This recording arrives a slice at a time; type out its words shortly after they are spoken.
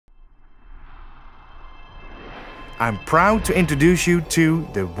I'm proud to introduce you to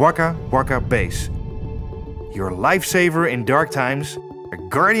the WakaWaka base. Your lifesaver in dark times, a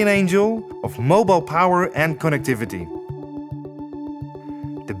guardian angel of mobile power and connectivity.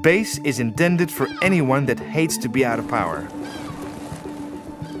 The base is intended for anyone that hates to be out of power.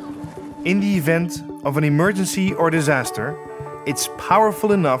 In the event of an emergency or disaster, it's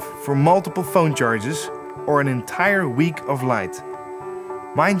powerful enough for multiple phone charges or an entire week of light.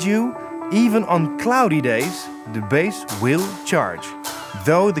 Mind you, even on cloudy days, the base will charge.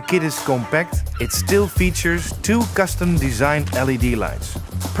 Though the kit is compact, it still features 2 custom-designed LED lights.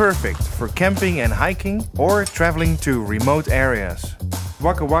 Perfect for camping and hiking or traveling to remote areas.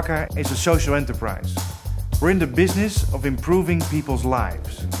 WakaWaka is a social enterprise. We're in the business of improving people's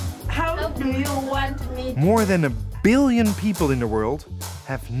lives. How do you want me? More than 1 billion people in the world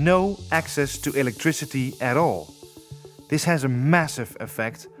have no access to electricity at all. This has a massive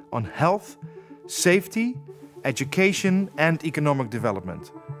effect on health, safety, education and economic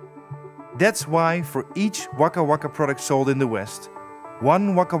development. That's why for each WakaWaka product sold in the West,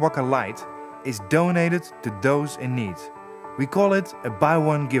 1 WakaWaka light is donated to those in need. We call it a buy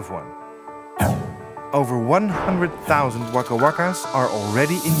one, give one. Over 100,000 WakaWakas are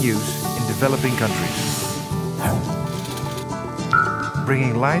already in use in developing countries,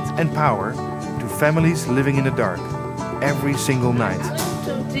 bringing light and power to families living in the dark every single night.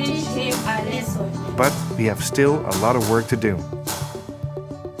 To teach him a lesson. But we have still a lot of work to do.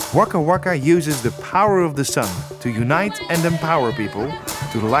 WakaWaka uses the power of the sun to unite and empower people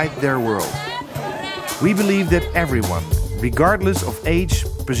to light their world. We believe that everyone, regardless of age,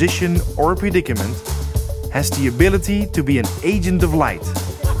 position or predicament, has the ability to be an agent of light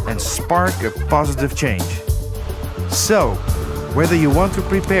and spark a positive change. So, whether you want to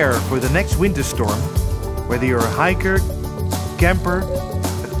prepare for the next winter storm, whether you're a hiker, camper,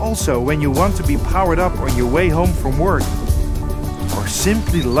 but also when you want to be powered up on your way home from work, or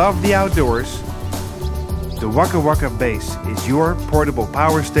simply love the outdoors, the WakaWaka base is your portable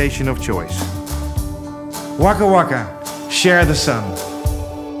power station of choice. WakaWaka, share the sun.